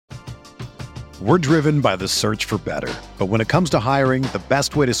We're driven by the search for better. But when it comes to hiring, the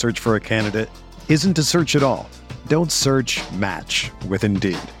best way to search for a candidate isn't to search at all. Don't search, match with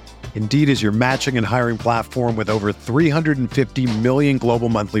Indeed. Indeed is your matching and hiring platform with over 350 million global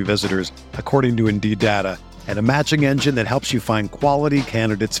monthly visitors, according to Indeed data, and a matching engine that helps you find quality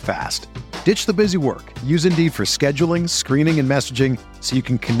candidates fast. Ditch the busy work. Use Indeed for scheduling, screening, and messaging so you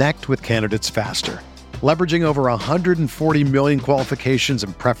can connect with candidates faster. Leveraging over 140 million qualifications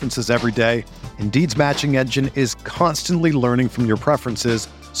and preferences every day, Indeed's matching engine is constantly learning from your preferences,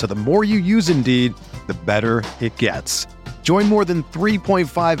 so the more you use Indeed, the better it gets. Join more than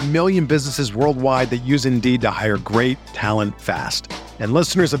 3.5 million businesses worldwide that use Indeed to hire great talent fast. And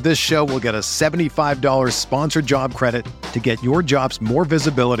listeners of this show will get a $75 sponsored job credit to get your jobs more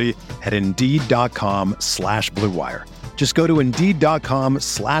visibility at Indeed.com/Blue Wire. Just go to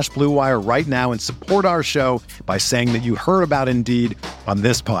Indeed.com/Blue Wire right now and support our show by saying that you heard about Indeed on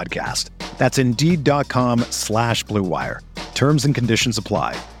this podcast. That's Indeed.com/Blue Wire. Terms and conditions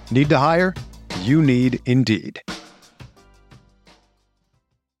apply. Need to hire? You need Indeed.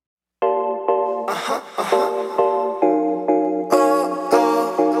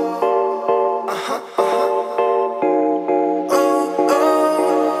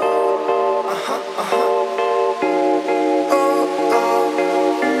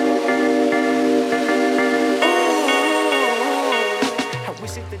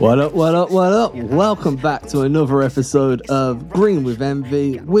 What up, what up, what up? Welcome back to another episode of Green with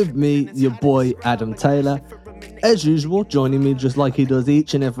Envy with me, your boy Adam Taylor. As usual, joining me just like he does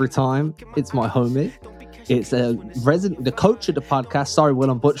each and every time, it's my homie. It's the coach of the podcast. Sorry,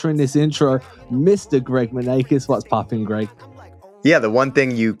 Will, I'm butchering this intro. Mr. Greg Manakis. What's popping, Greg? Yeah, the one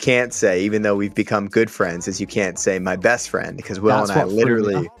thing you can't say, even though we've become good friends, is you can't say my best friend, because Will and I have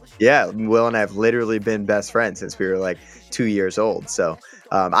literally been best friends since we were like 2 years old. So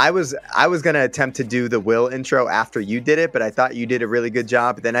I was going to attempt to do the Will intro after you did it, but I thought you did a really good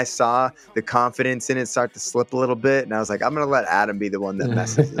job. But then I saw the confidence in it start to slip a little bit, and I was like, I'm going to let Adam be the one that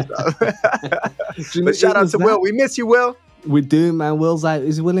messes this up. But shout out to Will. We miss you, Will. We do, man. Will's out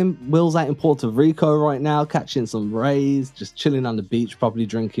in Puerto Rico right now, catching some rays, just chilling on the beach, probably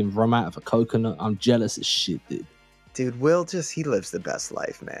drinking rum out of a coconut. I'm jealous as shit, dude. Dude, Will he lives the best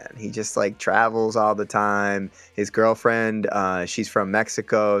life, man. He just like travels all the time. His girlfriend, she's from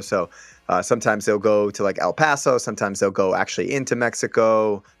Mexico. So sometimes they'll go to like El Paso. Sometimes they'll go actually into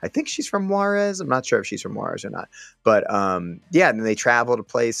Mexico. I think she's from Juarez. I'm not sure if she's from Juarez or not. But yeah, and they travel to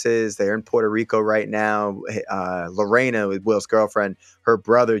places. They're in Puerto Rico right now. Lorena, with Will's girlfriend, her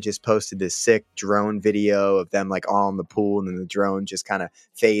brother just posted this sick drone video of them like all in the pool, and then the drone just kind of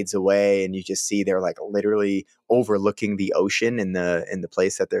fades away, and you just see they're like literally overlooking the ocean in the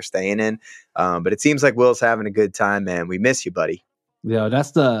place that they're staying in. But it seems like Will's having a good time, man. We miss you, buddy. Yeah,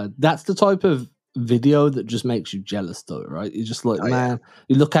 that's the type of video that just makes you jealous, though, right? You're just like,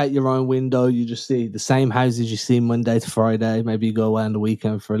 You look out your own window, you just see the same houses you see Monday to Friday. Maybe you go away on the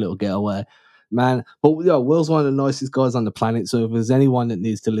weekend for a little getaway, man. But Will's one of the nicest guys on the planet. So if there's anyone that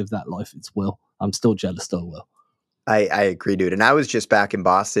needs to live that life, it's Will. I'm still jealous, though, Will. I agree, dude. And I was just back in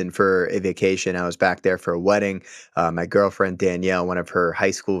Boston for a vacation. I was back there for a wedding. My girlfriend, Danielle, one of her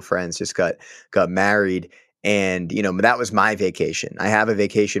high school friends, just got married. And, you know, that was my vacation. I have a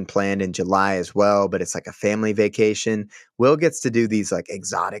vacation planned in July as well, but it's like a family vacation. Will gets to do these like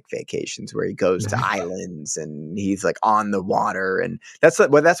exotic vacations where he goes to islands and he's like on the water. And that's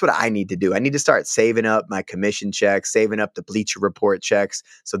what I need to do. I need to start saving up my commission checks, saving up the Bleacher Report checks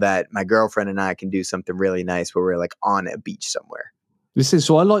so that my girlfriend and I can do something really nice where we're like on a beach somewhere.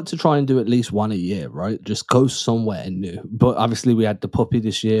 So I like to try and do at least one a year, right? Just go somewhere new. But obviously we had the puppy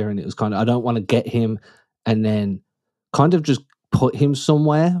this year, and it was kind of, I don't want to get him and then kind of just put him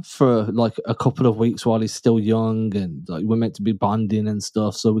somewhere for like a couple of weeks while he's still young, and like we're meant to be bonding and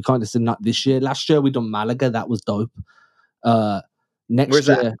stuff. So we kind of said not this year. Last year we done Malaga. That was dope. Next Where's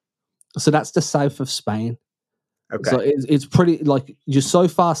year, that? So that's the south of Spain. Okay. So it's pretty, like, you're so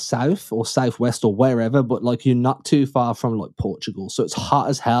far south or southwest or wherever, but like you're not too far from like Portugal. So it's hot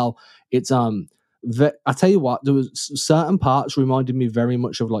as hell. It's I tell you what, there was certain parts reminded me very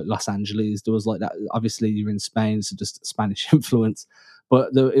much of like Los Angeles. There was like that. Obviously, you're in Spain, so just Spanish influence.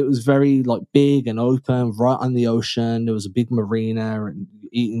 But it was very like big and open, right on the ocean. There was a big marina, and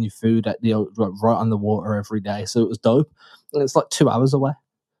eating your food at the right on the water every day. So it was dope. And it's like 2 hours away.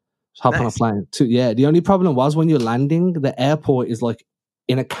 Just hop on a plane. The only problem was when you're landing, the airport is like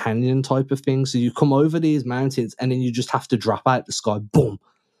in a canyon type of thing. So you come over these mountains, and then you just have to drop out the sky. Boom.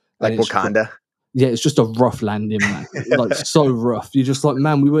 Like Wakanda. Yeah, it's just a rough landing, man. Like so rough. You're just like,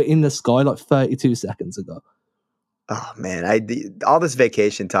 man, we were in the sky like 32 seconds ago. Oh man, all this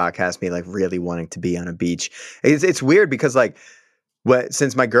vacation talk has me like really wanting to be on a beach. It's weird because like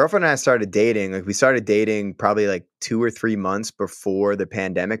since my girlfriend and I started dating, like we started dating probably like 2 or 3 months before the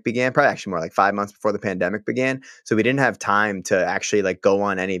pandemic began, probably actually more like 5 months before the pandemic began. So we didn't have time to actually like go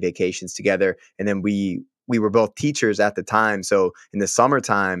on any vacations together. And then we were both teachers at the time. So in the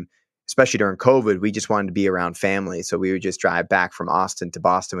summertime, especially during COVID, we just wanted to be around family. So we would just drive back from Austin to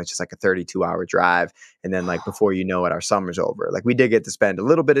Boston, which is like a 32-hour drive. And then like before you know it, our summer's over. Like we did get to spend a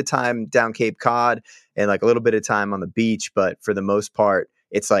little bit of time down Cape Cod and like a little bit of time on the beach. But for the most part,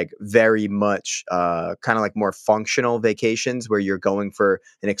 it's like very much kind of like more functional vacations where you're going for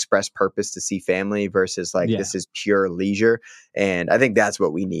an express purpose to see family versus like this is pure leisure. And I think that's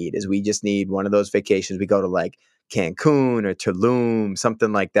what we need is we just need one of those vacations. We go to like Cancun or Tulum,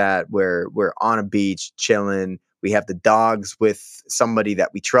 something like that, where we're on a beach chilling. We have the dogs with somebody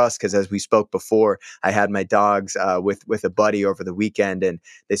that we trust because, as we spoke before, I had my dogs with a buddy over the weekend, and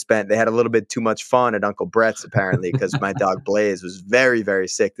they had a little bit too much fun at Uncle Brett's apparently because my dog Blaze was very, very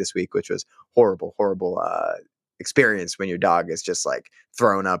sick this week, which was horrible experience when your dog is just like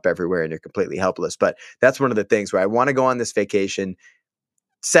thrown up everywhere and you're completely helpless. But that's one of the things where I want to go on this vacation,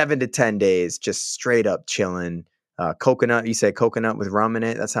 7 to 10 days, just straight up chilling. Coconut, you said coconut with rum in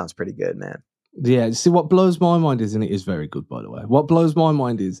it. That sounds pretty good, man. Yeah, see what blows my mind is, and it is very good, by the way. What blows my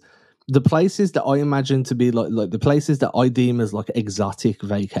mind is the places that I imagine to be like the places that I deem as like exotic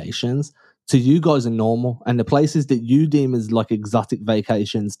vacations to you guys are normal, and the places that you deem as like exotic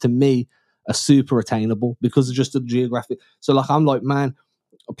vacations to me are super attainable because of just the geographic. So like I'm like, man,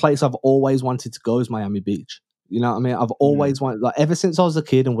 a place I've always wanted to go is Miami Beach. You know what I mean? I've always wanted, like, ever since I was a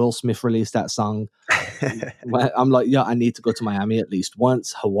kid and Will Smith released that song, I'm like, yeah, I need to go to Miami at least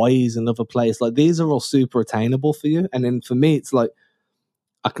once. Hawaii's another place. Like, these are all super attainable for you. And then for me, it's like,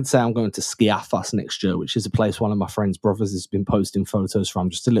 I could say I'm going to Skiathos next year, which is a place one of my friend's brothers has been posting photos from,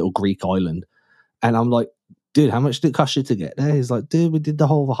 just a little Greek island. And I'm like, dude, how much did it cost you to get there? He's like, dude, we did the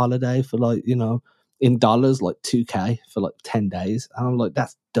whole holiday for like, you know, in dollars, like $2,000 for like 10 days. And I'm like,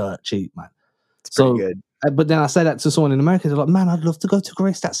 that's dirt cheap, man. It's pretty good. But then I say that to someone in America, they're like, man, I'd love to go to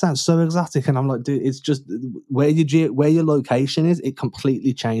Greece. That sounds so exotic. And I'm like, dude, it's just where your location is, it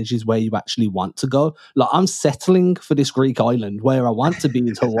completely changes where you actually want to go. Like, I'm settling for this Greek island. Where I want to be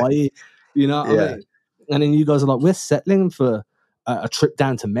is Hawaii. You know what I mean? And then you guys are like, we're settling for a trip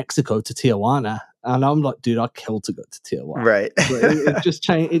down to Mexico, to Tijuana. And I'm like, dude, I'd kill to go to Tijuana. Right. it just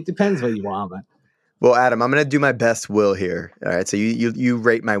change. It depends where you are, man. Well, Adam, I'm going to do my best Will here. All right. So you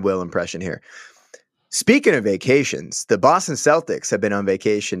rate my Will impression here. Speaking of vacations, the Boston Celtics have been on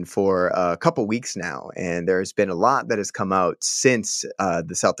vacation for a couple weeks now, and there's been a lot that has come out since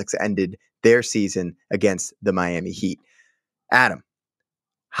the Celtics ended their season against the Miami Heat. Adam,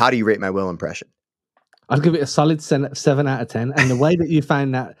 how do you rate my Will impression? I'd give it a solid 7 out of 10. And the way that you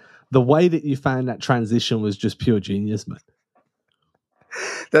found that transition was just pure genius, man.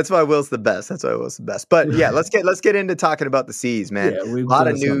 That's why Will's the best. But yeah, let's get into talking about the C's, man. Yeah, a lot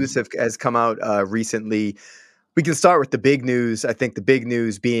of news has come out recently. We can start with the big news. I think the big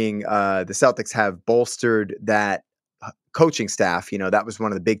news being the Celtics have bolstered that coaching staff. You know, that was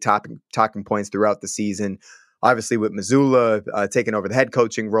one of the big talking points throughout the season. Obviously, with Mazzulla taking over the head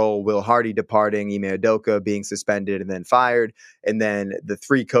coaching role, Will Hardy departing, Ime Udoka being suspended and then fired, and then the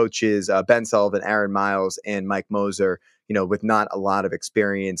three coaches, Ben Sullivan, Aaron Miles, and Mike Moser, you know, with not a lot of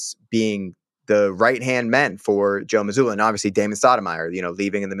experience being the right-hand men for Joe Mazzulla, and obviously Damon Stoudemire, you know,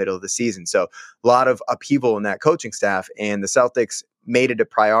 leaving in the middle of the season. So a lot of upheaval in that coaching staff, and the Celtics made it a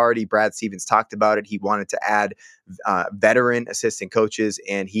priority. Brad Stevens talked about it. He wanted to add veteran assistant coaches,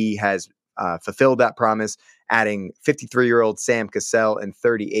 and he has fulfilled that promise, adding 53-year-old Sam Cassell and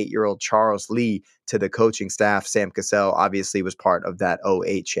 38-year-old Charles Lee to the coaching staff. Sam Cassell obviously was part of that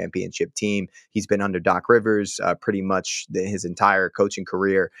 2008 championship team. He's been under Doc Rivers pretty much his entire coaching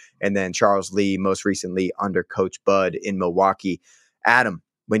career. And then Charles Lee, most recently under Coach Bud in Milwaukee. Adam,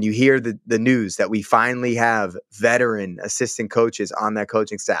 when you hear the news that we finally have veteran assistant coaches on that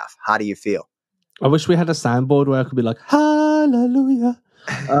coaching staff, how do you feel? I wish we had a soundboard where I could be like, hallelujah.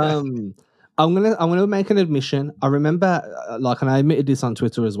 I'm gonna make an admission. I remember, and I admitted this on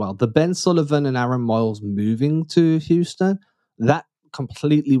Twitter as well, the Ben Sullivan and Aaron Miles moving to Houston, that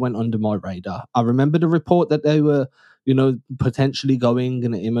completely went under my radar. I remember the report that they were, you know, potentially going,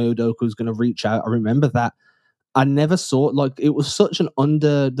 and Ime Udoka was going to reach out. I remember that. I never saw, like, it was such an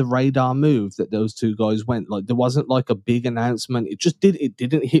under the radar move that those two guys went. Like, there wasn't like a big announcement. It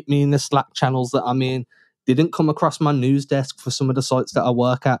didn't hit me in the Slack channels that I'm in. Didn't come across my news desk for some of the sites that I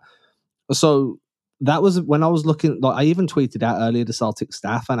work at. So that was when I was looking. Like, I even tweeted out earlier the Celtics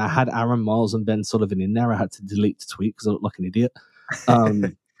staff, and I had Aaron Miles and Ben Sullivan in there. I had to delete the tweet because I looked like an idiot.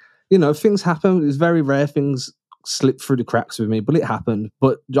 Things happen. It's very rare things slip through the cracks with me, but it happened.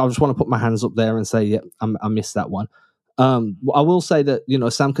 But I just want to put my hands up there and say, yeah, I missed that one. I will say that,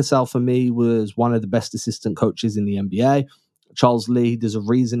 Sam Cassell for me was one of the best assistant coaches in the NBA. Charles Lee, there's a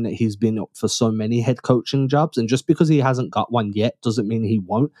reason that he's been up for so many head coaching jobs. And just because he hasn't got one yet doesn't mean he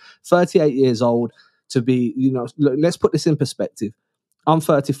won't. 38 years old to be, let's put this in perspective. I'm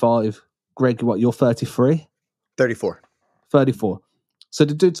 35. Greg, what, you're 33? 34. 34. So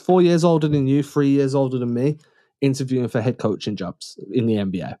the dude's 4 years older than you, 3 years older than me, interviewing for head coaching jobs in the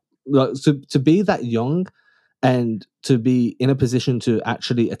NBA. Like, to be that young and to be in a position to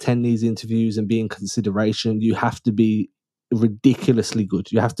actually attend these interviews and be in consideration, you have to be ridiculously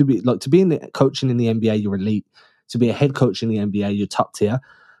good. You have to be, like, to be in the coaching in the NBA, you're elite. To be a head coach in the NBA, you're top tier.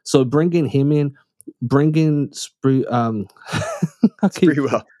 So bringing him in, bringing Sprewell,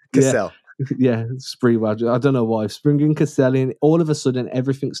 Cassell. Yeah, Sprewell. I don't know why. Bringing Cassell in, all of a sudden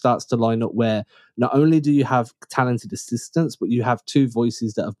everything starts to line up where not only do you have talented assistants, but you have two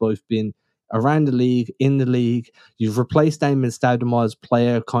voices that have both been around the league, in the league. You've replaced Damon Stoudemire's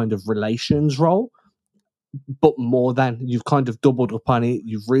player kind of relations role, but more than, you've kind of doubled up on it.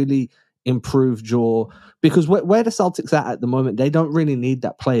 You've really improved because where the Celtics at the moment, they don't really need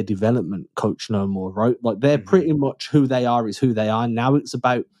that player development coach no more, right? Like, they're pretty much who they are is who they are. Now it's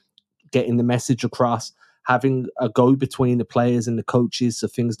about getting the message across, having a go between the players and the coaches so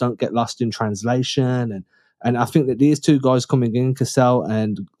things don't get lost in translation. And I think that these two guys coming in, Cassell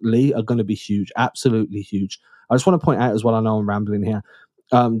and Lee, are going to be huge, absolutely huge. I just want to point out as well, I know I'm rambling here,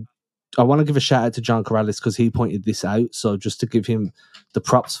 I want to give a shout out to John Corrales because he pointed this out. So just to give him the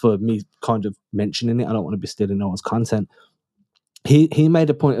props for me kind of mentioning it, I don't want to be stealing no one's content. He made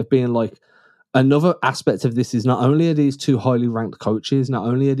a point of being like, another aspect of this is not only are these two highly ranked coaches, not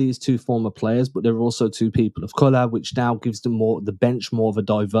only are these two former players, but they're also two people of color, which now gives them the bench more of a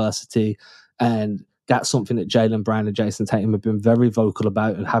diversity. And that's something that Jaylen Brown and Jason Tatum have been very vocal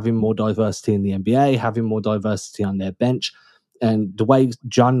about, and having more diversity in the NBA, having more diversity on their bench. And the way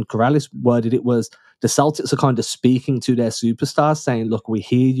John Corrales worded it was, the Celtics are kind of speaking to their superstars, saying, look, we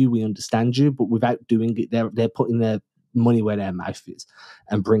hear you, we understand you, but without doing it, they're putting their money where their mouth is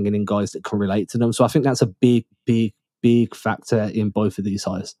and bringing in guys that can relate to them. So I think that's a big, big, big factor in both of these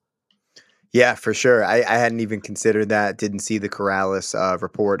hires. Yeah, for sure. I hadn't even considered that. Didn't see the Corrales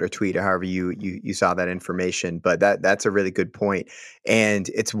report or tweet or however you saw that information. But that's a really good point. And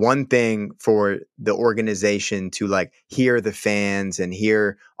it's one thing for the organization to like hear the fans and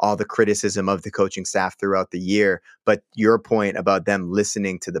hear all the criticism of the coaching staff throughout the year. But your point about them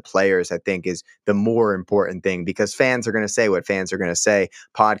listening to the players, I think, is the more important thing, because fans are going to say what fans are going to say.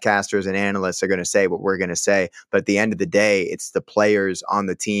 Podcasters and analysts are going to say what we're going to say. But at the end of the day, it's the players on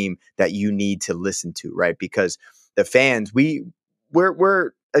the team that you need to listen to, right? Because the fans,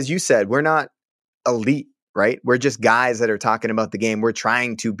 we're as you said, we're not elite, right? We're just guys that are talking about the game. We're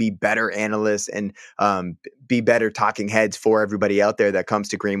trying to be better analysts and be better talking heads for everybody out there that comes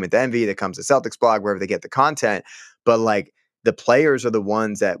to Green with Envy, that comes to Celtics Blog, wherever they get the content. But like, the players are the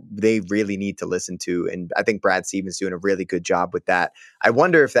ones that they really need to listen to. And I think Brad Stevens doing a really good job with that. I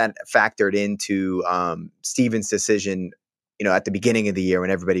wonder if that factored into Stevens' decision, at the beginning of the year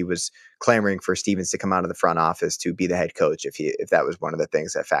when everybody was clamoring for Stevens to come out of the front office to be the head coach, if that was one of the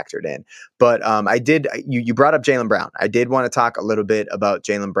things that factored in. But you brought up Jaylen Brown. I did want to talk a little bit about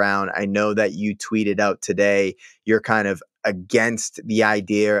Jaylen Brown. I know that you tweeted out today, you're kind of against the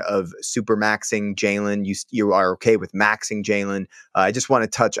idea of super maxing Jaylen. You are okay with maxing Jaylen. I just want to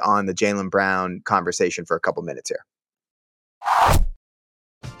touch on the Jaylen Brown conversation for a couple minutes here.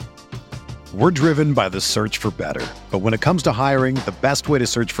 We're driven by the search for better. But when it comes to hiring, the best way to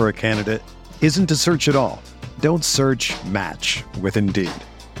search for a candidate isn't to search at all. Don't search, match with Indeed.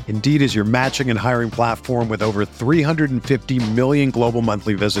 Indeed is your matching and hiring platform with over 350 million global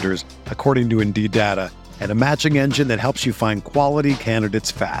monthly visitors, according to Indeed data, and a matching engine that helps you find quality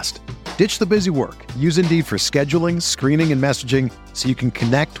candidates fast. Ditch the busy work. Use Indeed for scheduling, screening, and messaging so you can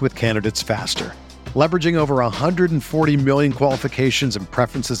connect with candidates faster. Leveraging over 140 million qualifications and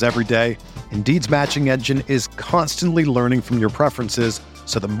preferences every day, Indeed's matching engine is constantly learning from your preferences,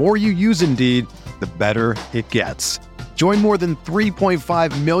 so the more you use Indeed, the better it gets. Join more than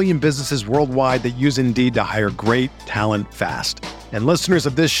 3.5 million businesses worldwide that use Indeed to hire great talent fast. And listeners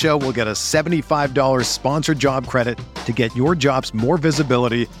of this show will get a $75 sponsored job credit to get your jobs more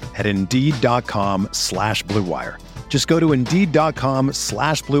visibility at Indeed.com/Blue Wire. Just go to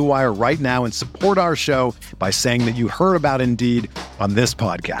Indeed.com/Blue Wire right now and support our show by saying that you heard about Indeed on this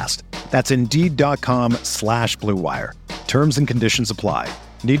podcast. That's Indeed.com/Blue Wire. Terms and conditions apply.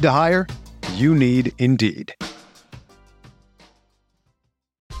 Need to hire? You need Indeed.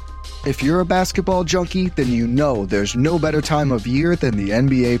 If you're a basketball junkie, then you know there's no better time of year than the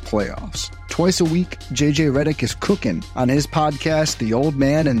NBA playoffs. Twice a week, JJ Redick is cooking on his podcast, The Old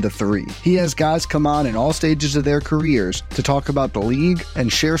Man and the Three. He has guys come on in all stages of their careers to talk about the league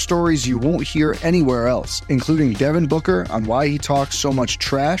and share stories you won't hear anywhere else, including Devin Booker on why he talks so much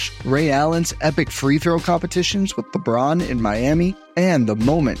trash, Ray Allen's epic free throw competitions with LeBron in Miami, and the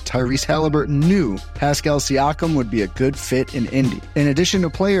moment Tyrese Halliburton knew Pascal Siakam would be a good fit in Indy. In addition to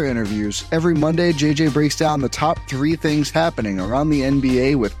player interviews, every Monday JJ breaks down the top 3 things happening around the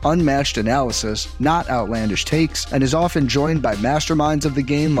NBA with unmatched analysis, not outlandish takes, and is often joined by masterminds of the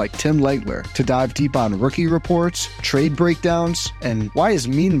game like Tim Legler to dive deep on rookie reports, trade breakdowns, and why is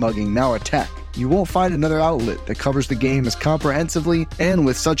mean mugging now a tech? You won't find another outlet that covers the game as comprehensively and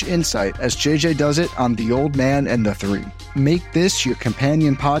with such insight as JJ does it on The Old Man and the Three. Make this your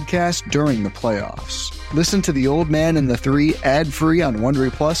companion podcast during the playoffs. Listen to The Old Man and the Three ad-free on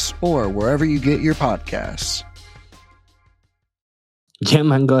Wondery Plus or wherever you get your podcasts. Yeah,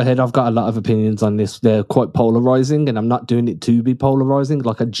 man, go ahead. I've got a lot of opinions on this. They're quite polarizing, and I'm not doing it to be polarizing.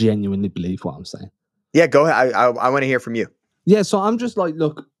 Like, I genuinely believe what I'm saying. Yeah, go ahead. I want to hear from you. Yeah, so I'm just like,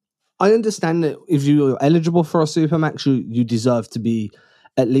 look, I understand that if you're eligible for a Supermax, you deserve to be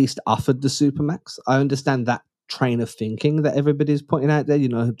at least offered the Supermax. I understand that train of thinking that everybody's putting out there. You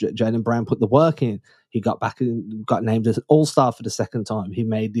know, Jaylen Brown put the work in. He got back and got named as All-Star for the second time. He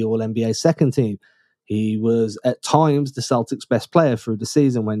made the All-NBA second team. He was, at times, the Celtics' best player through the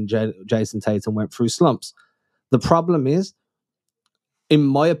season when Jason Tatum went through slumps. The problem is, in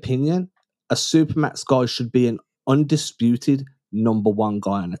my opinion, a Supermax guy should be an undisputed number one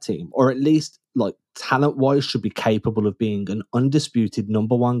guy on a team, or at least, like, talent-wise, should be capable of being an undisputed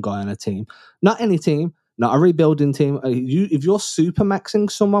number one guy on a team. Not any team, not a rebuilding team. If you're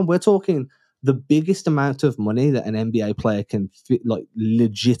Supermaxing someone, we're talking the biggest amount of money that an NBA player can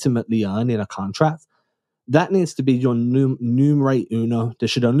legitimately earn in a contract. That needs to be your numerate uno. There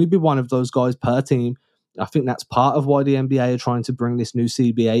should only be one of those guys per team. I think that's part of why the NBA are trying to bring this new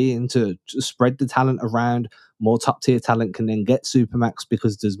CBA in to spread the talent around. More top-tier talent can then get Supermax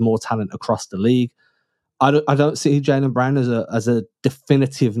because there's more talent across the league. I don't see Jaylen Brown as a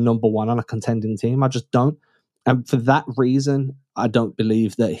definitive number one on a contending team. I just don't. And for that reason, I don't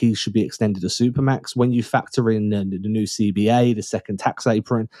believe that he should be extended to Supermax. When you factor in the new CBA, the second tax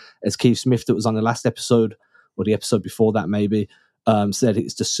apron, as Keith Smith, that was on the last episode, or the episode before that maybe, said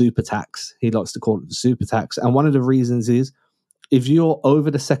it's the super tax. He likes to call it the super tax. And one of the reasons is, if you're over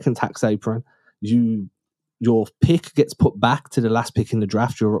the second tax apron, your pick gets put back to the last pick in the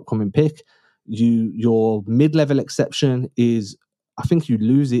draft, your upcoming pick. Your mid-level exception is, I think you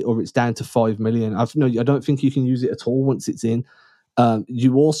lose it, or it's down to $5 million. I don't think you can use it at all once it's in.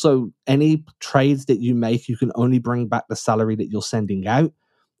 You also, any trades that you make, you can only bring back the salary that you're sending out.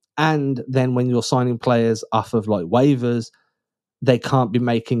 And then when you're signing players off of like waivers, they can't be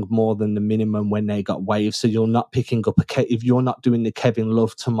making more than the minimum when they got waived. So you're not picking up if you're not doing the Kevin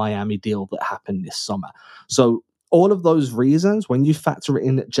Love to Miami deal that happened this summer. So all of those reasons, when you factor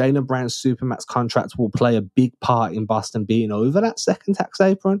in that Jaylen Brown's Supermax contract will play a big part in Boston being over that second tax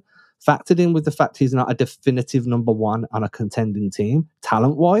apron, factored in with the fact he's not a definitive number one on a contending team,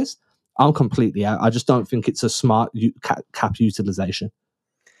 talent-wise, I'm completely out. I just don't think it's a smart cap utilization.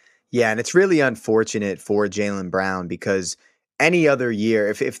 Yeah, and it's really unfortunate for Jaylen Brown because any other year,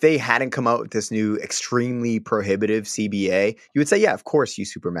 if they hadn't come out with this new extremely prohibitive CBA, you would say, yeah, of course you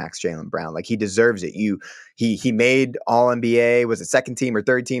supermax Jaylen Brown. Like, he deserves it. He made All NBA, was it second team or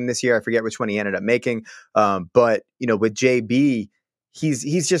third team this year? I forget which one he ended up making. But with JB,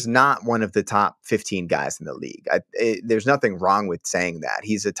 he's just not one of the top 15 guys in the league. There's nothing wrong with saying that.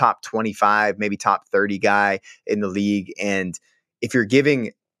 He's a top 25, maybe top 30 guy in the league. And if you're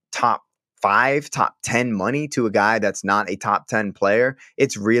giving top 5, top 10 money to a guy that's not a top 10 player,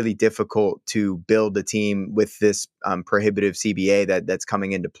 it's really difficult to build a team with this prohibitive CBA that's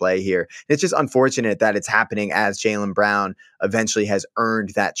coming into play here. It's just unfortunate that it's happening as Jaylen Brown eventually has earned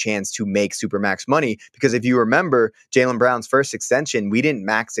that chance to make Supermax money. Because if you remember Jaylen Brown's first extension, we didn't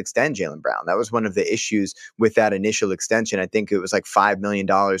max extend Jaylen Brown. That was one of the issues with that initial extension. I think it was like $5 million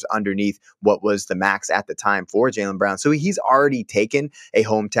underneath what was the max at the time for Jaylen Brown. So he's already taken a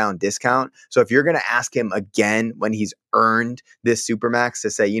hometown discount. So if you're going to ask him again when he's earned this Supermax to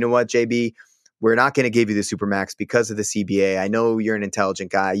say, you know what, JB, we're not going to give you the Supermax because of the CBA. I know you're an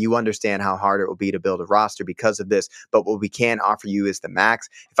intelligent guy. You understand how hard it will be to build a roster because of this, but what we can offer you is the max.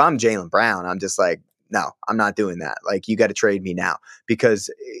 If I'm Jaylen Brown, I'm just like, no, I'm not doing that. Like, you got to trade me now, because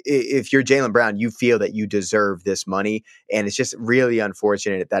if you're Jaylen Brown, you feel that you deserve this money. And it's just really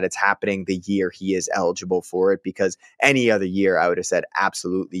unfortunate that it's happening the year he is eligible for it, because any other year I would have said,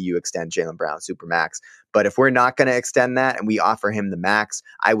 absolutely, you extend Jaylen Brown Supermax. But if we're not going to extend that and we offer him the max,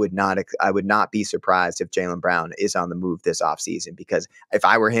 I would not be surprised if Jaylen Brown is on the move this offseason, because if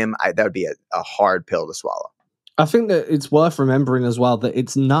I were him, that would be a hard pill to swallow. I think that it's worth remembering as well that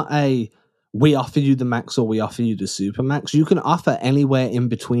it's not we offer you the max or we offer you the super max. You can offer anywhere in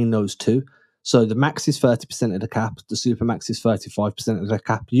between those two. So the max is 30% of the cap. The super max is 35% of the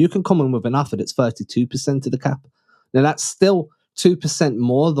cap. You can come in with an offer that's 32% of the cap. Now, that's still 2%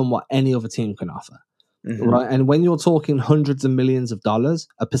 more than what any other team can offer. Mm-hmm. Right? And when you're talking hundreds of millions of dollars,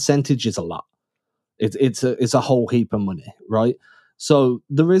 a percentage is a lot. It's a whole heap of money, right? So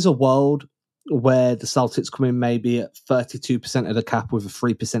there is a world where the Celtics come in maybe at 32% of the cap with a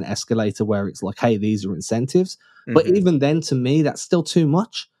 3% escalator, where it's like, hey, these are incentives. Mm-hmm. But even then, to me, that's still too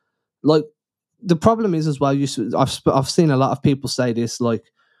much. Like, the problem is as well, I've seen a lot of people say this, like,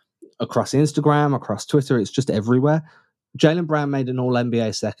 across Instagram, across Twitter, it's just everywhere. Jaylen Brown made an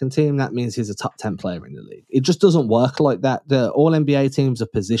All-NBA second team. That means he's a top 10 player in the league. It just doesn't work like that. The All-NBA teams are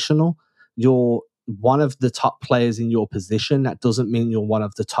positional. You're one of the top players in your position. That doesn't mean you're one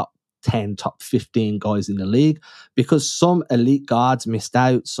of the top 10, top 15 guys in the league, because some elite guards missed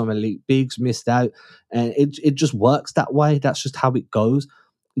out, some elite bigs missed out, and it just works that way. That's just how it goes.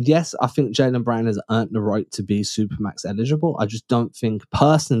 Yes, I think Jaylen Brown has earned the right to be Supermax eligible. I just don't think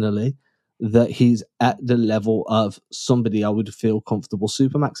personally that he's at the level of somebody I would feel comfortable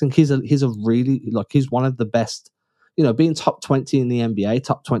Supermaxing. He's a really, like, he's one of the best. You know, being top 20 in the NBA,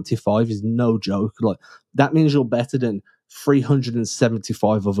 top 25 is no joke. Like, that means you're better than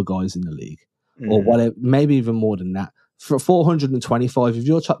 375 other guys in the league, or whatever, maybe even more than that. For 425, if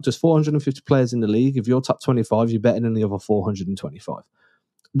you're top, just 450 players in the league, if you're top 25, you're better than the other 425.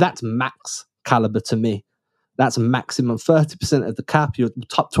 That's max caliber to me. That's maximum 30% of the cap. You're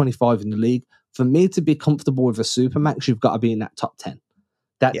top 25 in the league. For me to be comfortable with a Supermax, you've got to be in that top 10.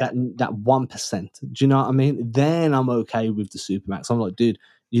 That 1%. Do you know what I mean? Then I'm okay with the Supermax. I'm like, dude,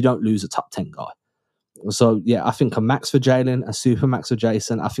 you don't lose a top 10 guy. So, yeah, I think a max for Jaylen, a Supermax for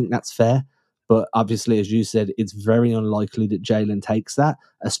Jason, I think that's fair. But obviously, as you said, it's very unlikely that Jaylen takes that,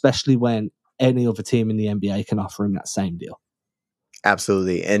 especially when any other team in the NBA can offer him that same deal.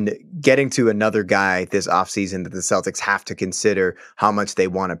 Absolutely. And getting to another guy this offseason that the Celtics have to consider how much they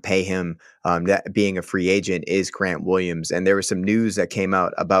want to pay him, that being a free agent, is Grant Williams. And there was some news that came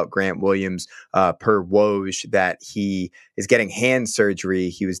out about Grant Williams per Woj that he is getting hand surgery.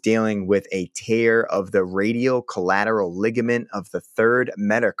 He was dealing with a tear of the radial collateral ligament of the third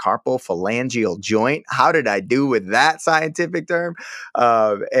metacarpal phalangeal joint. How did I do with that scientific term?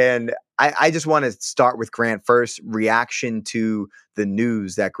 And I just want to start with Grant first. Reaction to the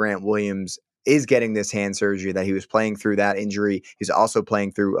news that Grant Williams is getting this hand surgery, that he was playing through that injury. He's also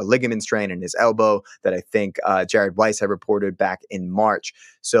playing through a ligament strain in his elbow that I think Jared Weiss had reported back in March.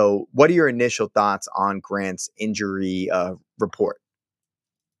 So what are your initial thoughts on Grant's injury report?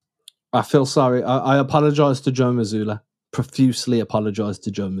 I feel sorry. I apologize to Joe Mazzulla, profusely apologize to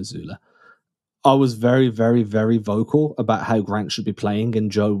Joe Mazzulla. I was very, very, very vocal about how Grant should be playing,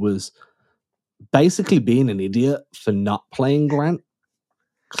 and Joe was basically being an idiot for not playing Grant.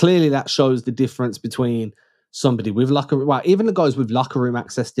 Clearly, that shows the difference between somebody with locker room. Well, even the guys with locker room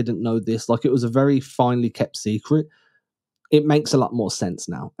access didn't know this. Like, it was a very finely kept secret. It makes a lot more sense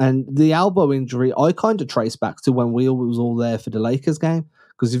now. And the elbow injury, I kind of trace back to when we was all there for the Lakers game.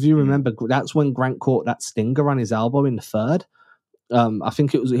 Because if you remember, that's when Grant caught that stinger on his elbow in the third. I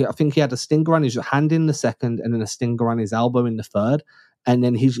think he had a stinger on his hand in the second, and then a stinger on his elbow in the third. And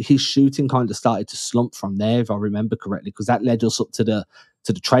then his shooting kind of started to slump from there, if I remember correctly, because that led us up to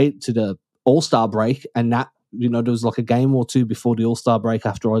the All-Star break. And that, you know, there was like a game or two before the All-Star break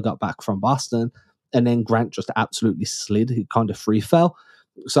after I got back from Boston. And then Grant just absolutely slid. He kind of free fell.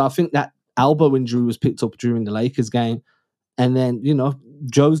 So I think that elbow injury was picked up during the Lakers game. And then, you know,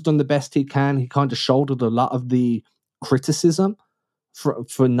 Joe's done the best he can. He kind of shouldered a lot of the criticism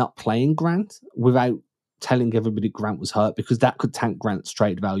for not playing Grant without telling everybody Grant was hurt, because that could tank Grant's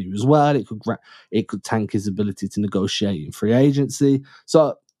trade value as well. It could tank his ability to negotiate in free agency.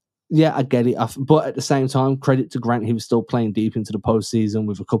 So, yeah, I get it. But at the same time, credit to Grant, he was still playing deep into the postseason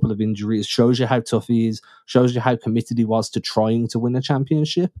with a couple of injuries. Shows you how tough he is. Shows you how committed he was to trying to win a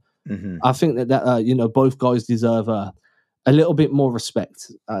championship. Mm-hmm. I think that you know, both guys deserve a a little bit more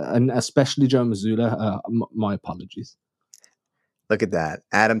respect, and especially Joe Mazzulla. My apologies. Look at that.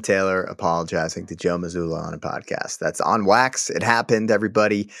 Adam Taylor apologizing to Joe Mazzulla on a podcast. That's on wax. It happened,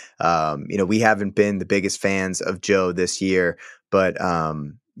 everybody. We haven't been the biggest fans of Joe this year, but,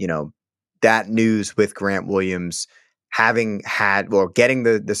 that news with Grant Williams having getting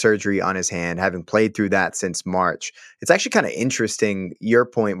the surgery on his hand, having played through that since March, it's actually kind of interesting, your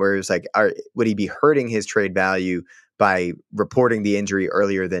point where it's like, would he be hurting his trade value by reporting the injury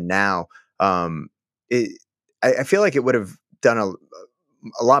earlier than now? I feel like it would have done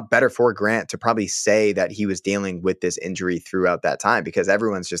a lot better for Grant to probably say that he was dealing with this injury throughout that time, because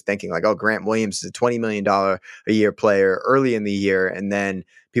everyone's just thinking like, oh, Grant Williams is a $20 million a year player early in the year. And then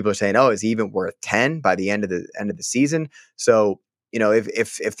people are saying, oh, is he even worth 10 by the end of the season? So,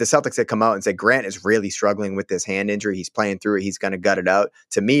 if the Celtics had come out and said Grant is really struggling with this hand injury, he's playing through it, he's going to gut it out.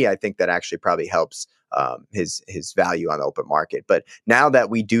 To me, I think that actually probably helps his value on the open market. But now that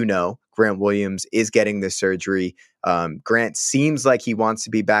we do know Grant Williams is getting this surgery, Grant seems like he wants to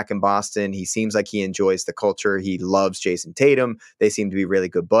be back in Boston. He seems like he enjoys the culture. He loves Jason Tatum. They seem to be really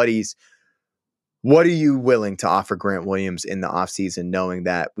good buddies. What are you willing to offer Grant Williams in the offseason, knowing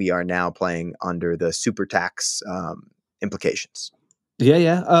that we are now playing under the super tax implications?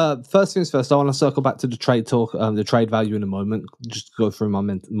 Yeah. First things first, I want to circle back to the trade talk, the trade value in a moment, just go through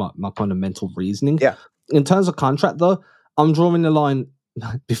my kind of mental reasoning. Yeah. In terms of contract, though, I'm drawing the line.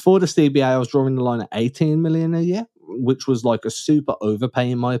 Before the CBA, I was drawing the line at $18 million a year, which was like a super overpay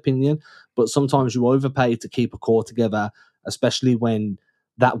in my opinion. But sometimes you overpay to keep a core together, especially when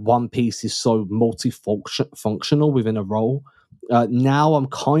that one piece is so multifunctional within a role. Now I'm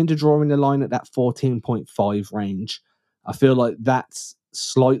kind of drawing the line at that 14.5 range. I feel like that's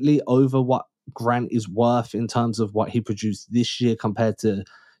slightly over what Grant is worth in terms of what he produced this year compared to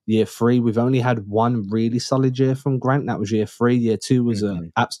year 3. We've only had one really solid year from Grant. That was year 3. Year 2 was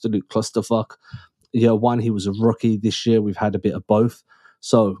an absolute clusterfuck. Year 1, he was a rookie. This year, we've had a bit of both.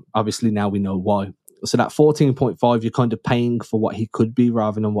 So obviously now we know why. So that 14.5, you're kind of paying for what he could be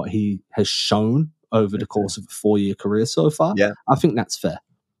rather than what he has shown over the course of a 4-year career so far. Yeah. I think that's fair.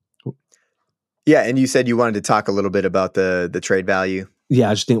 Yeah, and you said you wanted to talk a little bit about the trade value.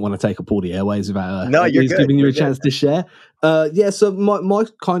 Yeah, I just didn't want to take up all the airways about no, you're good. Giving you you're a chance to share. So my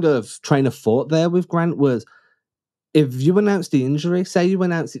kind of train of thought there with Grant was, if you announce the injury, say you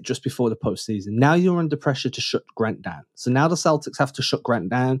announce it just before the postseason, now you're under pressure to shut Grant down. So now the Celtics have to shut Grant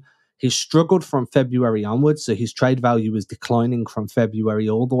down. He's struggled from February onwards, so his trade value is declining from February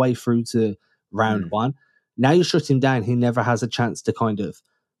all the way through to round 1. Now you shut him down, he never has a chance to kind of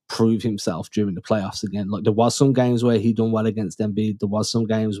prove himself during the playoffs again. Like, there was some games where he done well against Embiid. There was some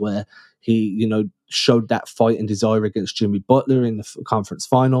games where he, showed that fight and desire against Jimmy Butler in the conference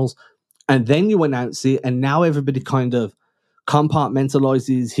finals. And then you announce it, and now everybody kind of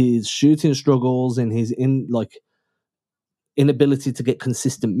compartmentalizes his shooting struggles and his inability to get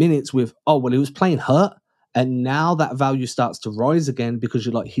consistent minutes with, oh, well, he was playing hurt. And now that value starts to rise again because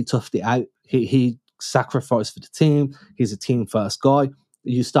you're like, he toughed it out. He sacrificed for the team. He's a team first guy.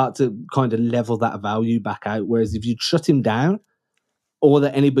 You start to kind of level that value back out. Whereas if you shut him down, all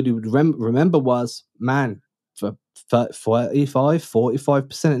that anybody would remember was, man, for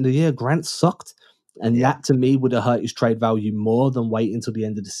 45% of the year, Grant sucked. And that, to me, would have hurt his trade value more than wait until the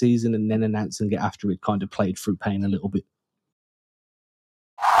end of the season and then announce and get after it kind of played through pain a little bit.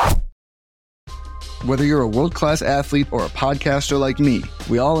 Whether you're a world-class athlete or a podcaster like me,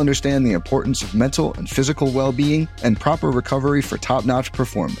 we all understand the importance of mental and physical well-being and proper recovery for top-notch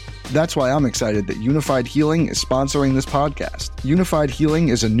performance. That's why I'm excited that Unified Healing is sponsoring this podcast. Unified Healing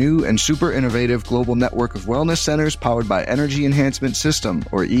is a new and super innovative global network of wellness centers powered by Energy Enhancement System,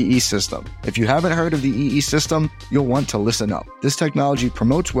 or EE System. If you haven't heard of the EE System, you'll want to listen up. This technology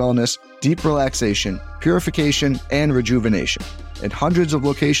promotes wellness, deep relaxation, purification, and rejuvenation. At hundreds of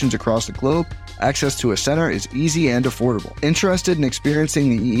locations across the globe, access to a center is easy and affordable. Interested in experiencing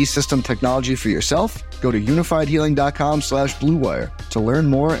the EE System technology for yourself? Go to unifiedhealing.com/bluewire to learn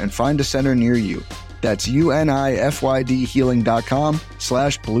more and find a center near you. That's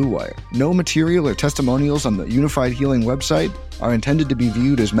unifydhealing.com/bluewire. No material or testimonials on the Unified Healing website are intended to be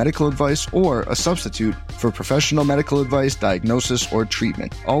viewed as medical advice or a substitute for professional medical advice, diagnosis, or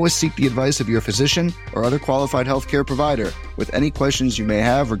treatment. Always seek the advice of your physician or other qualified healthcare provider with any questions you may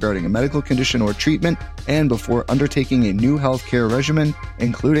have regarding a medical condition or treatment and before undertaking a new healthcare regimen,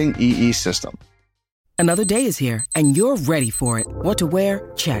 including EE System. Another day is here, and you're ready for it. What to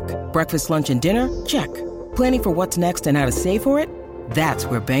wear? Check. Breakfast, lunch, and dinner? Check. Planning for what's next and how to save for it? That's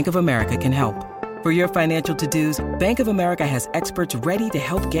where Bank of America can help. For your financial to-dos, Bank of America has experts ready to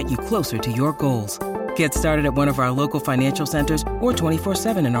help get you closer to your goals. Get started at one of our local financial centers or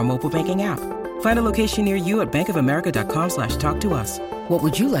 24/7 in our mobile banking app. Find a location near you at bankofamerica.com/talktous. What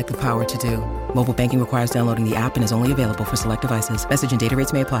would you like the power to do? Mobile banking requires downloading the app and is only available for select devices. Message and data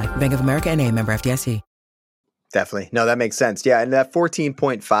rates may apply. Bank of America N.A., member FDIC. Definitely. No, that makes sense. Yeah, and that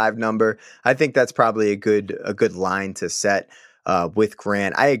 14.5 number, I think that's probably a good line to set with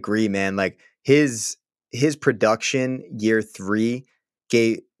Grant. I agree, man. Like his production year 3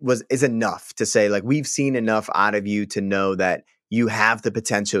 is enough to say, like, we've seen enough out of you to know that you have the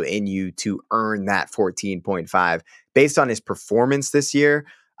potential in you to earn that 14.5 based on his performance this year.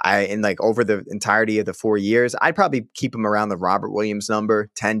 Over the entirety of the 4 years, I'd probably keep him around the Robert Williams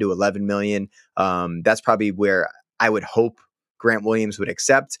number, 10 to 11 million. That's probably where I would hope Grant Williams would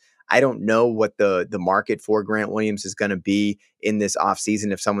accept. I don't know what the market for Grant Williams is going to be in this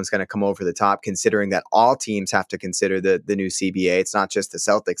offseason if someone's going to come over the top, considering that all teams have to consider the new CBA. It's not just the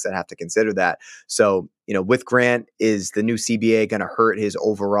Celtics that have to consider that. So, with Grant, is the new CBA going to hurt his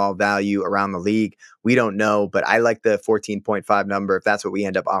overall value around the league? We don't know, but I like the 14.5 number. If that's what we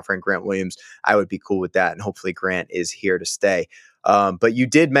end up offering Grant Williams, I would be cool with that. And hopefully Grant is here to stay. But you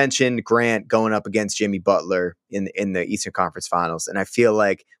did mention Grant going up against Jimmy Butler in the Eastern Conference Finals. And I feel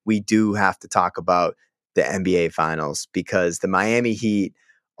like we do have to talk about the NBA Finals because the Miami Heat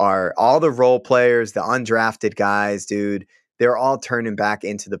are all the role players, the undrafted guys, dude. They're all turning back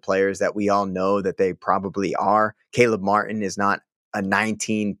into the players that we all know that they probably are. Caleb Martin is not a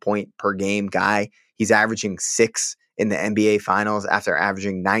 19-point per game guy. He's averaging 6 in the NBA Finals after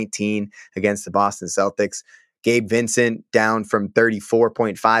averaging 19 against the Boston Celtics. Gabe Vincent down from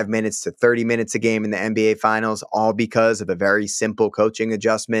 34.5 minutes to 30 minutes a game in the NBA Finals, all because of a very simple coaching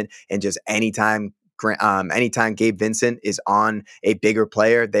adjustment. And just anytime Gabe Vincent is on a bigger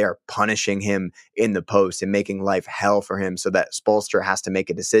player, they are punishing him in the post and making life hell for him so that Spoelstra has to make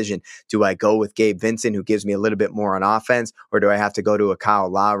a decision. Do I go with Gabe Vincent, who gives me a little bit more on offense, or do I have to go to a Kyle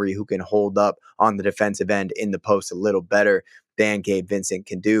Lowry who can hold up on the defensive end in the post a little better than Gabe Vincent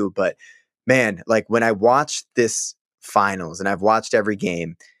can do? But man, like when I watch this finals and I've watched every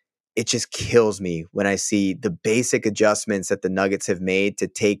game, it just kills me when I see the basic adjustments that the Nuggets have made to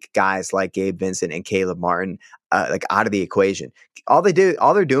take guys like Gabe Vincent and Caleb Martin out of the equation. All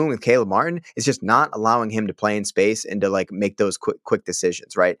they're doing with Caleb Martin is just not allowing him to play in space and to like make those quick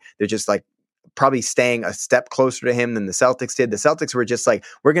decisions, right? They're just like probably staying a step closer to him than the Celtics did. The Celtics were just like,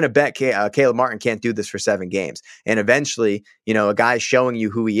 we're going to bet Caleb Martin can't do this for 7 games. And eventually, a guy's showing you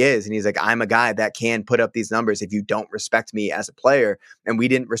who he is. And he's like, I'm a guy that can put up these numbers if you don't respect me as a player. And we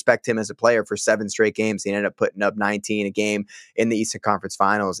didn't respect him as a player for 7 straight games. He ended up putting up 19 a game in the Eastern Conference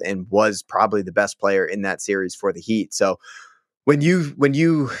Finals and was probably the best player in that series for the Heat. So when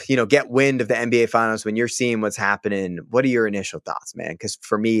you get wind of the NBA Finals, when you're seeing what's happening, what are your initial thoughts, man? Because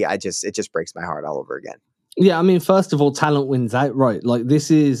for me, it just breaks my heart all over again. Yeah, I mean, first of all, talent wins outright. Like, this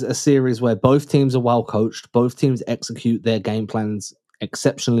is a series where both teams are well coached. Both teams execute their game plans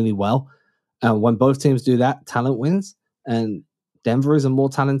exceptionally well. And when both teams do that, talent wins. And Denver is a more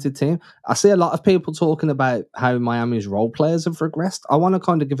talented team. I see a lot of people talking about how Miami's role players have regressed. I want to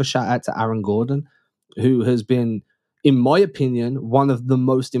kind of give a shout out to Aaron Gordon, who has been, in my opinion, one of the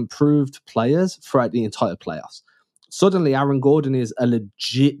most improved players throughout the entire playoffs. Suddenly, Aaron Gordon is a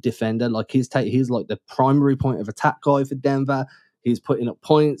legit defender. Like he's like the primary point of attack guy for Denver. He's putting up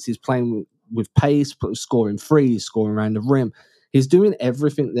points. He's playing with pace, scoring threes, scoring around the rim. He's doing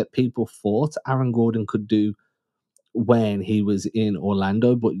everything that people thought Aaron Gordon could do when he was in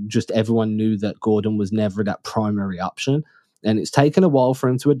Orlando, but just everyone knew that Gordon was never that primary option. And it's taken a while for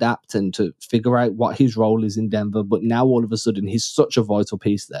him to adapt and to figure out what his role is in Denver. But now all of a sudden, he's such a vital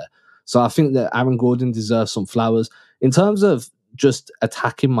piece there. So I think that Aaron Gordon deserves some flowers. In terms of just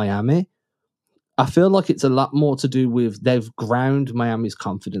attacking Miami, I feel like it's a lot more to do with they've ground Miami's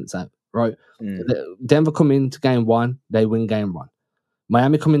confidence out, right? Denver come into game 1, they win game 1.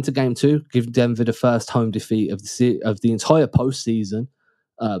 Miami come into game 2, give Denver the first home defeat of the entire postseason,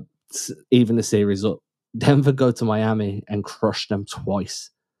 even the series up. Denver go to Miami and crush them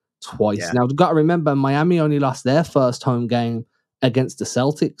twice. Yeah. Now, you've got to remember, Miami only lost their first home game against the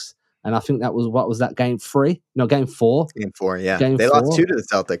Celtics. And I think that was, what was that, game 3? No, game 4. Game 4, yeah. They lost 2 to the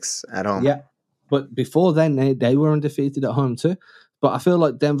Celtics at home. Yeah. But before then, they were undefeated at home too. But I feel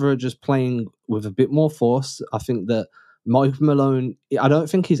like Denver are just playing with a bit more force. I think that Mike Malone, I don't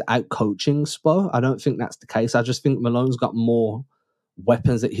think he's out coaching Spo. I don't think that's the case. I just think Malone's got more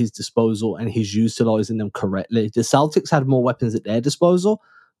weapons at his disposal and he's utilizing them correctly. The Celtics had more weapons at their disposal.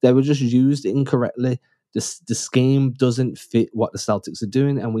 They were just used incorrectly. The scheme doesn't fit what the Celtics are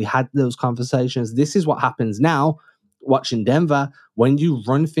doing, and we had those conversations. This is what happens now watching Denver, when you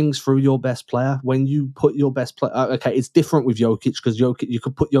run things through your best player, when you put your best player, okay, it's different with Jokic because Jokic, you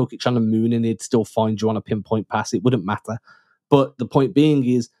could put Jokic on the moon and he'd still find you on a pinpoint pass. It wouldn't matter. But the point being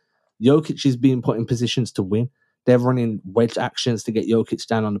is Jokic is being put in positions to win. They're running wedge actions to get Jokic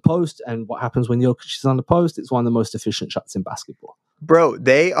down on the post. And what happens when Jokic is on the post? It's one of the most efficient shots in basketball. Bro,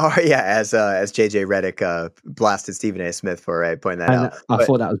 they are, yeah, as JJ Redick blasted Stephen A. Smith for pointing that out. I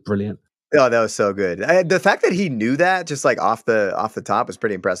thought that was brilliant. Oh, that was so good. The fact that he knew that just like off the top was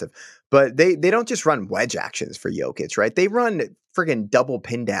pretty impressive. But they don't just run wedge actions for Jokic, right? They run friggin' double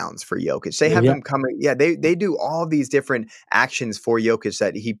pin downs for Jokic. They have him coming. Yeah, they do all these different actions for Jokic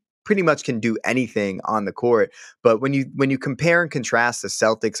that he pretty much can do anything on the court. But when you compare and contrast the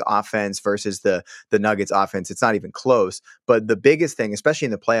Celtics offense versus the Nuggets offense, it's not even close. But the biggest thing, especially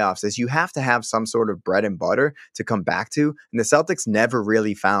in the playoffs, is you have to have some sort of bread and butter to come back to. And the Celtics never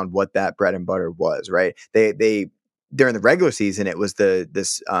really found what that bread and butter was, right? They during the regular season, it was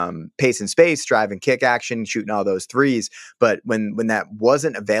this pace and space, drive and kick action, shooting all those threes. But when that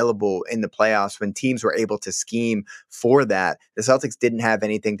wasn't available in the playoffs, when teams were able to scheme for that, the Celtics didn't have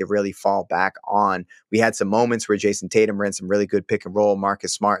anything to really fall back on. We had some moments where Jason Tatum ran some really good pick and roll.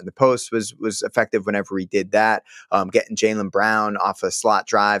 Marcus Smart in the post was effective whenever he did that. Getting Jaylen Brown off of slot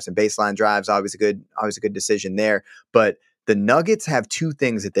drives and baseline drives, always a good decision there. But the Nuggets have two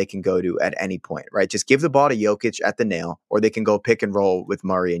things that they can go to at any point, right? Just give the ball to Jokic at the nail, or they can go pick and roll with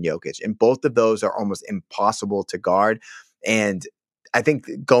Murray and Jokic. And both of those are almost impossible to guard. And I think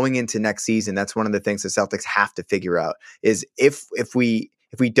going into next season, that's one of the things the Celtics have to figure out is if we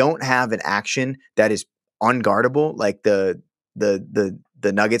don't have an action that is unguardable, like the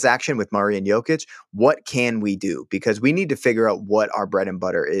Nuggets action with Murray and Jokic, what can we do? Because we need to figure out what our bread and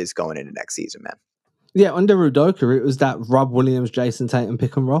butter is going into next season, man. Yeah, under Udoka, it was that Rob Williams, Jason Tatum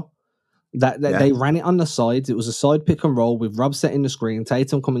pick and roll. They ran it on the sides. It was a side pick and roll with Rob setting the screen,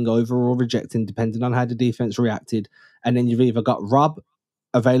 Tatum coming over or rejecting, depending on how the defense reacted. And then you've either got Rob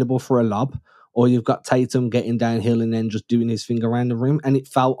available for a lob, or you've got Tatum getting downhill and then just doing his thing around the rim. And it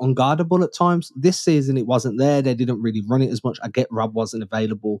felt unguardable at times. This season, it wasn't there. They didn't really run it as much. I get Rob wasn't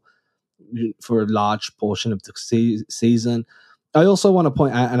available for a large portion of the season. I also want to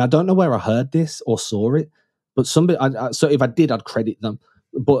point out, and I don't know where I heard this or saw it, but somebody, so if I did, I'd credit them.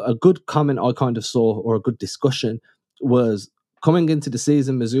 But a good comment I kind of saw, or a good discussion, was coming into the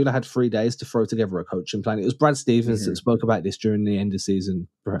season, Missoula had 3 days to throw together a coaching plan. It was Brad Stevens that spoke about this during the end of season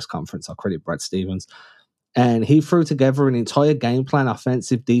press conference. I credit Brad Stevens. And he threw together an entire game plan,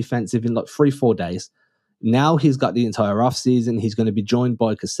 offensive, defensive, in like 3-4 days. Now he's got the entire offseason. He's going to be joined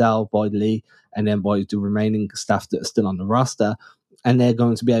by Cassell, by Lee, and then by the remaining staff that are still on the roster. And they're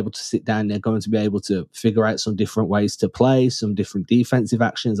going to be able to sit down. They're going to be able to figure out some different ways to play, some different defensive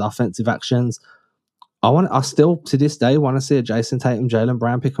actions, offensive actions. I still, to this day, want to see a Jason Tatum, Jaylen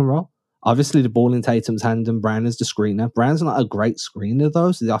Brown pick and roll. Obviously, the ball in Tatum's hand and Brown is the screener. Brown's not a great screener,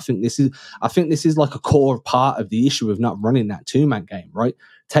 though. So I think this is like a core part of the issue of not running that two-man game, right?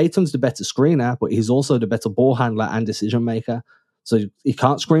 Tatum's the better screener, but he's also the better ball handler and decision maker. So he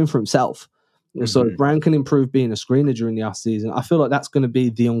can't screen for himself. Mm-hmm. So if Brown can improve being a screener during the offseason, I feel like that's going to be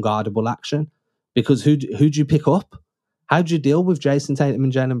the unguardable action. Because who do you pick up? How do you deal with Jason Tatum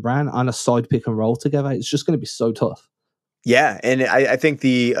and Jaylen Brown on a side pick and roll together? It's just going to be so tough. Yeah, and I think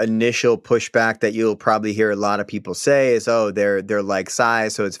the initial pushback that you'll probably hear a lot of people say is, oh, they're like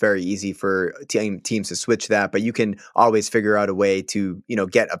size, so it's very easy for teams to switch that. But you can always figure out a way to,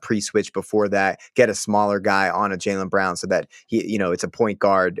 get a pre-switch before that, get a smaller guy on a Jaylen Brown so that it's a point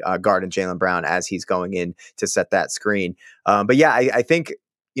guard guarding Jaylen Brown as he's going in to set that screen. But yeah, I think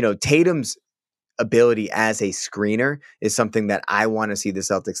Tatum's ability as a screener is something that I want to see the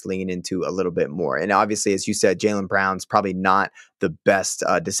Celtics lean into a little bit more. And obviously, as you said, Jaylen Brown's probably not the best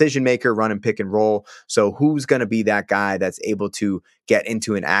decision maker, run and pick and roll. So who's going to be that guy that's able to get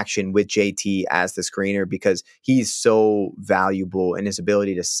into an action with JT as the screener, because he's so valuable in his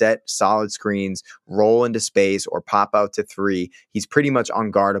ability to set solid screens, roll into space, or pop out to three. He's pretty much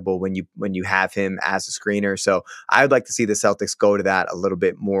unguardable when you have him as a screener. So I would like to see the Celtics go to that a little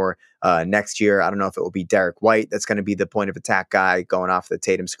bit more next year. I don't know if it will be Derek White that's going to be the point of attack guy going off the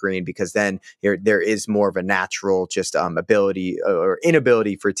Tatum screen, because then there is more of a natural just ability or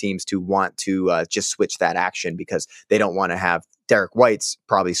inability for teams to want to just switch that action, because they don't want to have Derek White's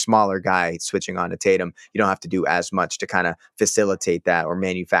probably smaller guy switching on to Tatum. You don't have to do as much to kind of facilitate that or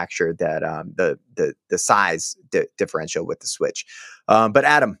manufacture that the size differential with the switch. But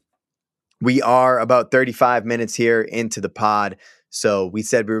Adam, we are about 35 minutes here into the pod. So we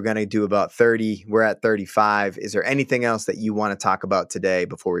said we were going to do about 30. We're at 35. Is there anything else that you want to talk about today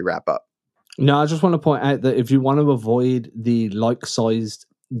before we wrap up? No, I just want to point out that if you want to avoid the like-sized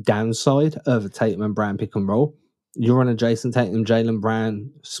downside of a Tatum and Brown pick and roll, you run a Jason Tatum, Jaylen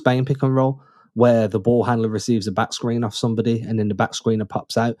Brown Spain pick and roll where the ball handler receives a back screen off somebody and then the back screener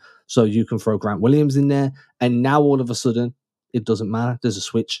pops out. So you can throw Grant Williams in there. And now all of a sudden, it doesn't matter. There's a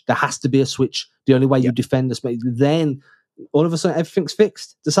switch. There has to be a switch. The only way you defend the space, then all of a sudden everything's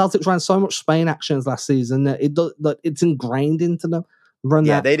fixed. The Celtics ran so much Spain actions last season that it's ingrained into them.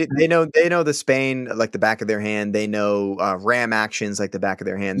 They know the Spain like the back of their hand. They know ram actions like the back of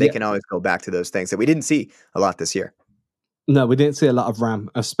their hand. They can always go back to those things that we didn't see a lot this year. No, we didn't see a lot of ram.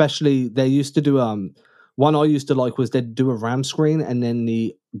 Especially they used to do one I used to like was they'd do a ram screen and then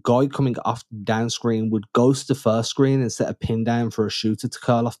the guy coming off the down screen would ghost the first screen and set a pin down for a shooter to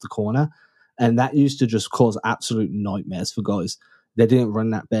curl off the corner. And that used to just cause absolute nightmares for guys. They didn't run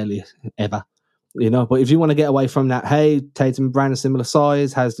that barely ever. But if you want to get away from that, hey, Tatum and Brown are similar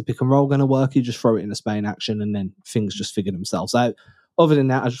size, how's the pick and roll going to work? You just throw it in a Spain action and then things just figure themselves out. Other than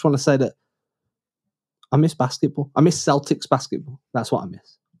that, I just want to say that I miss basketball. I miss Celtics basketball. That's what I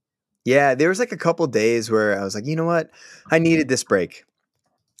miss. Yeah, there was like a couple days where I was like, you know what? I needed this break.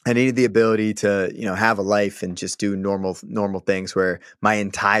 I needed the ability to, have a life and just do normal things where my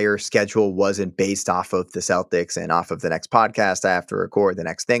entire schedule wasn't based off of the Celtics and off of the next podcast I have to record, the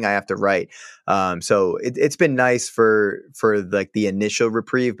next thing I have to write. So it's been nice for like the initial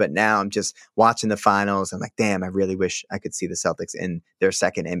reprieve, but now I'm just watching the finals. I'm like, damn, I really wish I could see the Celtics in their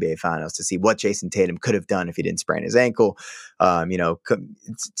second NBA finals to see what Jason Tatum could have done if he didn't sprain his ankle.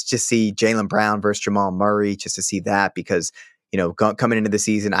 Just see Jaylen Brown versus Jamal Murray, just to see that because coming into the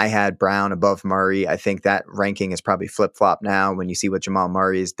season, I had Brown above Murray. I think that ranking is probably flip-flop now when you see what Jamal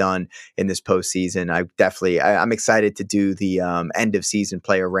Murray has done in this postseason. I'm excited to do the end of season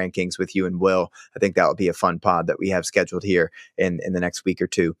player rankings with you and Will. I think that will be a fun pod that we have scheduled here in the next week or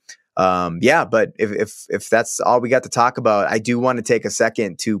two. But if that's all we got to talk about, I do want to take a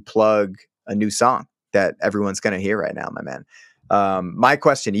second to plug a new song that everyone's going to hear right now, my man. My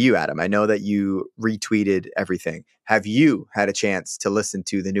question to you, Adam, I know that you retweeted everything. Have you had a chance to listen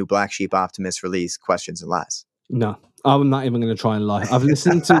to the new Black Sheep Optimist release, Questions and Lies? No, I'm not even going to try and lie. I've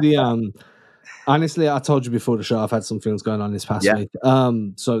listened to the, honestly, I told you before the show, I've had some things going on this past week.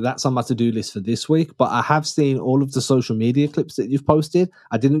 So that's on my to-do list for this week, but I have seen all of the social media clips that you've posted.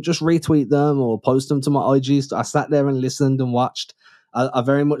 I didn't just retweet them or post them to my IGs. I sat there and listened and watched. I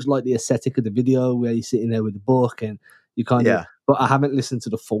very much like the aesthetic of the video where you're sitting there with the book and you kind of, but I haven't listened to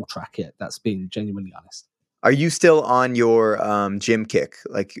the full track yet. That's being genuinely honest. Are you still on your gym kick,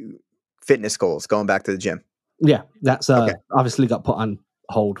 like fitness goals, going back to the gym? Yeah, that's obviously got put on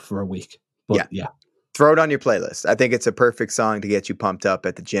hold for a week. But yeah. Throw it on your playlist. I think it's a perfect song to get you pumped up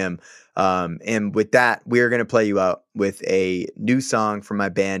at the gym. And with that, we're going to play you out with a new song from my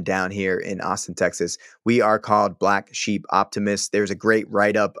band down here in Austin, Texas. We are called Black Sheep Optimists. There's a great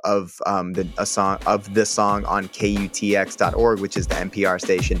write-up of the song on KUTX.org, which is the NPR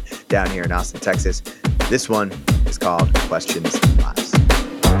station down here in Austin, Texas. This one is called Questions and Lies.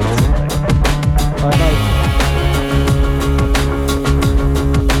 Bye-bye.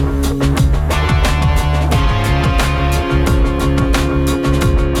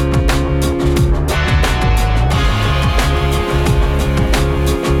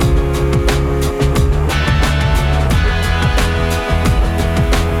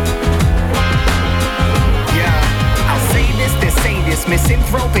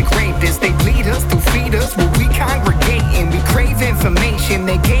 Misanthropic rapists, they bleed us to feed us where we congregate and we crave information.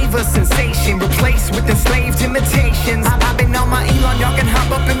 They gave us sensation, replaced with enslaved imitations. I've been on my Elon, y'all can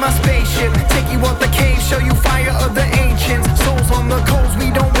hop up in my spaceship. Take you out the cave, show you fire of the ancients. Souls on the coals, we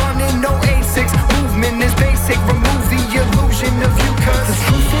don't run in no A6. Movement is basic, remove the illusion of you, cause the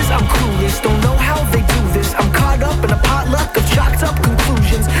truth is I'm clueless, don't know how they do this. I'm caught up in a potluck of chalked up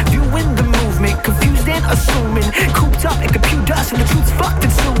conclusions. Viewing the movement, confused and assuming. Cooped up in compute dust and the truth's fucked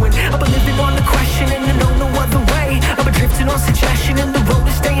and suing. I've been living on the question and I know no other way. I've been drifting on suggestion and the road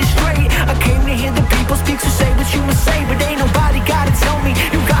is staying straight. I came to hear the people speak, so say what you must say. But ain't nobody gotta tell me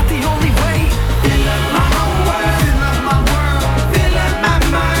you got the only way. Fill up my whole world, fill up my world, fill up my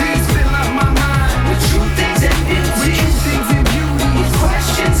mind, please fill up my mind with true things and beauty, with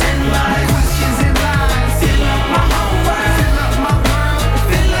questions and lies, fill up my whole world, fill up my mind,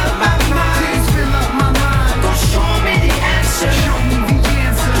 please fill up my mind. Don't show me the answer, show me the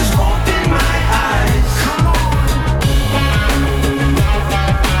answer.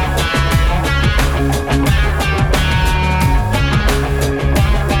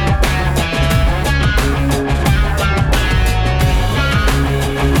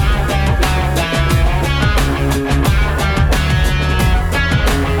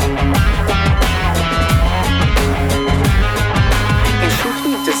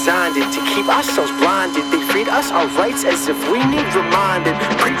 designed it to keep ourselves blinded. They read us our rights as if we need reminded.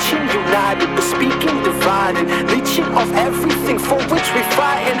 Preaching united, but speaking divided. Leeching off everything for which we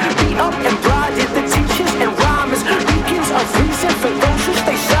fighting. Beat up and blinded, the teachers and rhymers. Beacons of reason for those who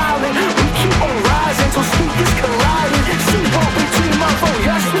stay silent. We keep on rising till speakers colliding. See what we dream of, oh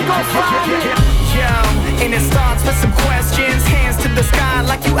yes, we gon' find it. Yo, and it starts with some questions. Hands to the sky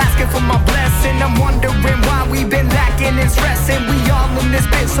like you asking for my blessing. I'm wondering why we've been lacking in stressing. We all in this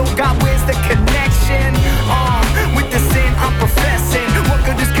bit, so God, where's the connection? With the sin I'm professing. What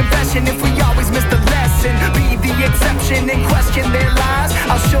good is confession if we always miss the lesson? Be the exception and question their lies.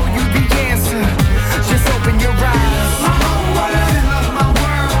 I'll show you the answer. Just open your eyes. My whole world, fill up my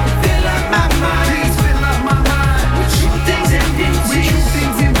world, fill up my mind. Please fill up my mind with true things and beauty. With true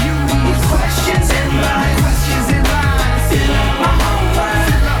things and beauty. With questions and lies. Questions and lies. Fill up my whole world,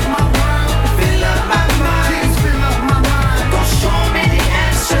 fill up my world, fill up my mind. Please fill up my mind. Don't show me the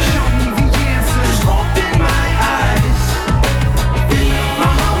answer. Show me the answer. Just open my eyes. Fill up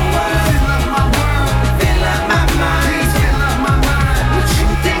my whole world, fill up my world, fill up my mind. Please fill up my mind with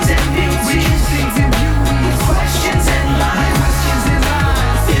true things and beauty. With true things and beauty. With questions and lies. Questions and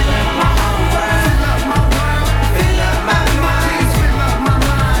lies. Fill up my whole world, fill up my world, fill up my mind. Please fill up my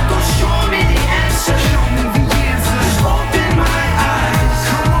mind. Don't show me the answer. Show me the answer. Just open my eyes.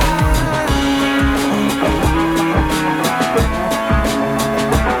 Come on.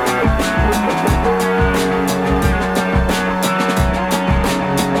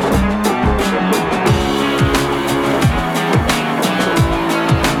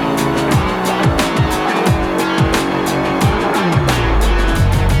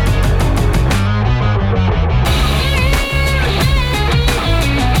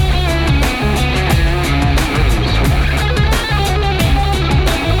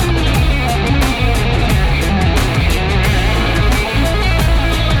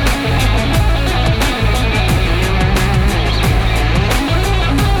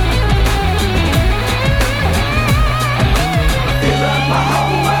 Fill up my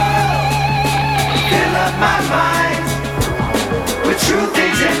whole world, fill up my mind with true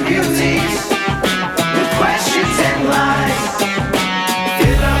things and beauties.